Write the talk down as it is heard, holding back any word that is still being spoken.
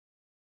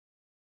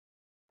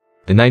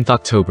The 9th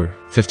October,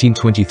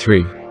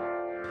 1523,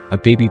 a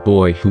baby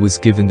boy who was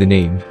given the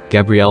name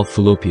Gabriel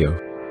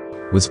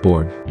Falloppio was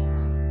born.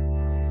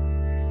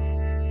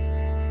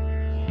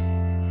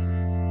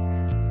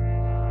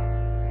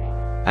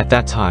 At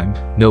that time,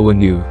 no one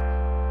knew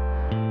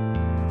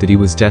that he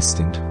was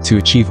destined to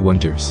achieve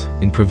wonders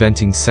in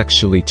preventing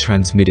sexually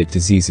transmitted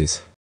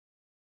diseases.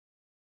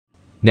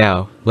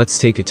 Now, let's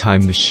take a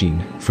time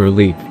machine for a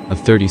leap of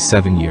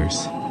 37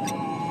 years.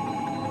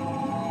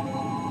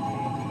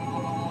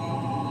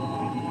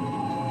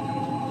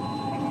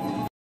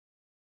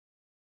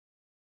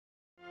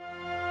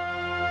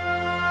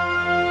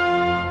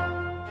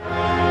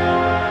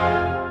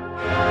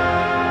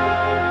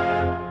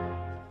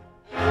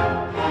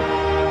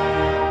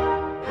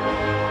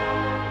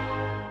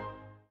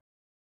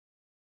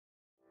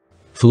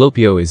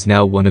 Falloppio is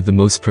now one of the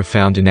most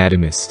profound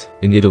anatomists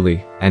in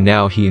Italy, and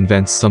now he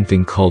invents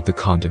something called the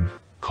condom.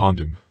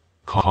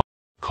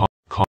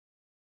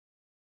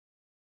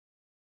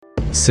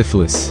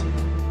 Syphilis,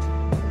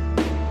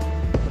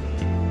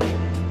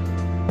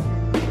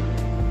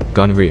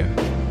 gonorrhea,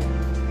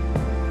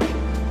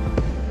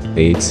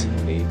 AIDS,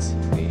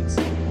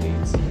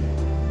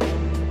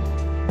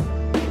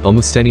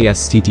 almost any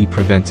STD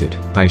prevented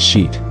by a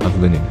sheet of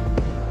linen.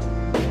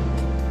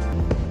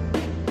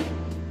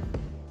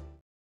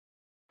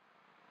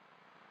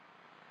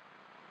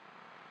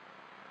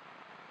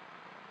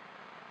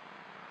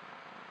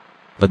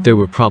 But there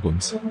were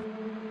problems.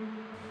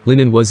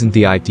 Linen wasn't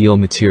the ideal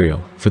material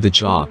for the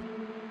job.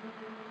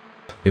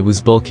 It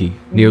was bulky,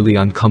 nearly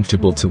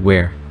uncomfortable to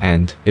wear,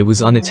 and it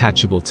was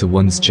unattachable to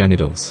one's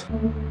genitals.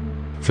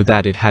 For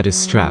that it had a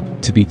strap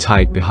to be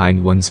tied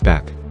behind one's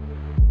back.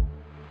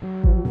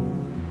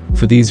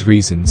 For these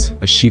reasons,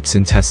 a sheep's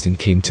intestine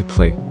came to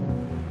play.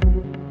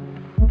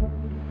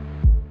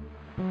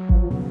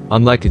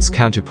 Unlike its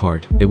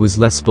counterpart, it was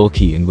less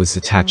bulky and was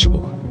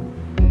attachable.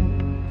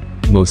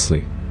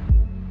 Mostly.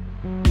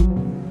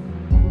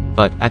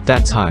 But at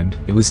that time,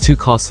 it was too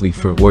costly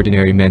for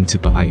ordinary men to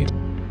buy it.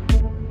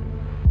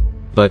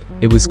 But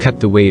it was kept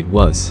the way it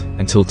was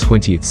until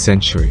 20th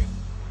century.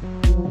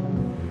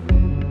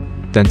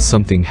 Then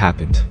something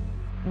happened.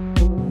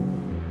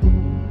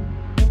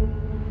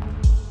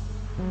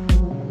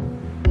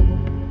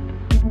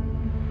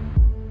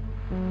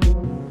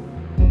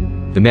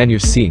 The man you're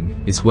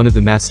seeing is one of the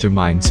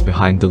masterminds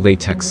behind the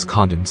latex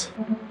condoms.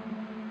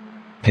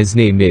 His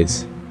name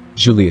is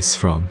Julius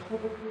Fromm.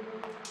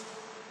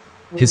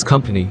 His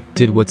company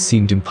did what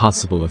seemed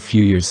impossible a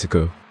few years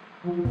ago.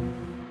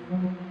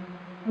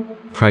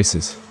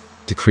 Prices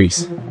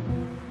decrease.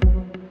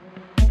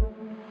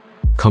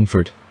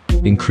 Comfort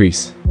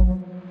increase.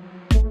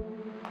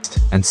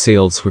 And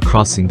sales were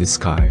crossing the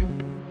sky.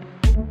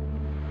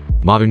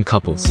 Modern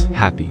couples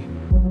happy.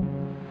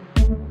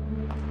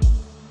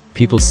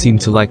 People seemed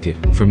to like it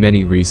for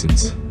many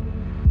reasons.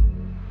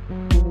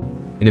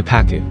 In a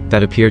packet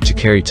that appeared to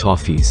carry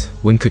toffees,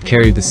 one could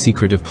carry the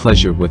secret of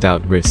pleasure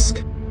without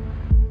risk.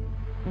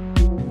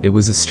 It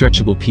was a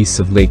stretchable piece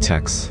of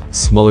latex,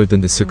 smaller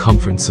than the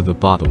circumference of a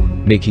bottle,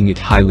 making it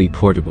highly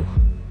portable.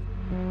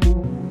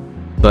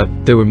 But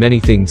there were many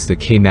things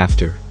that came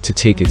after to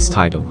take its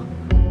title.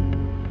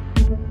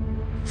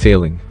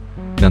 Failing,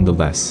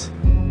 nonetheless.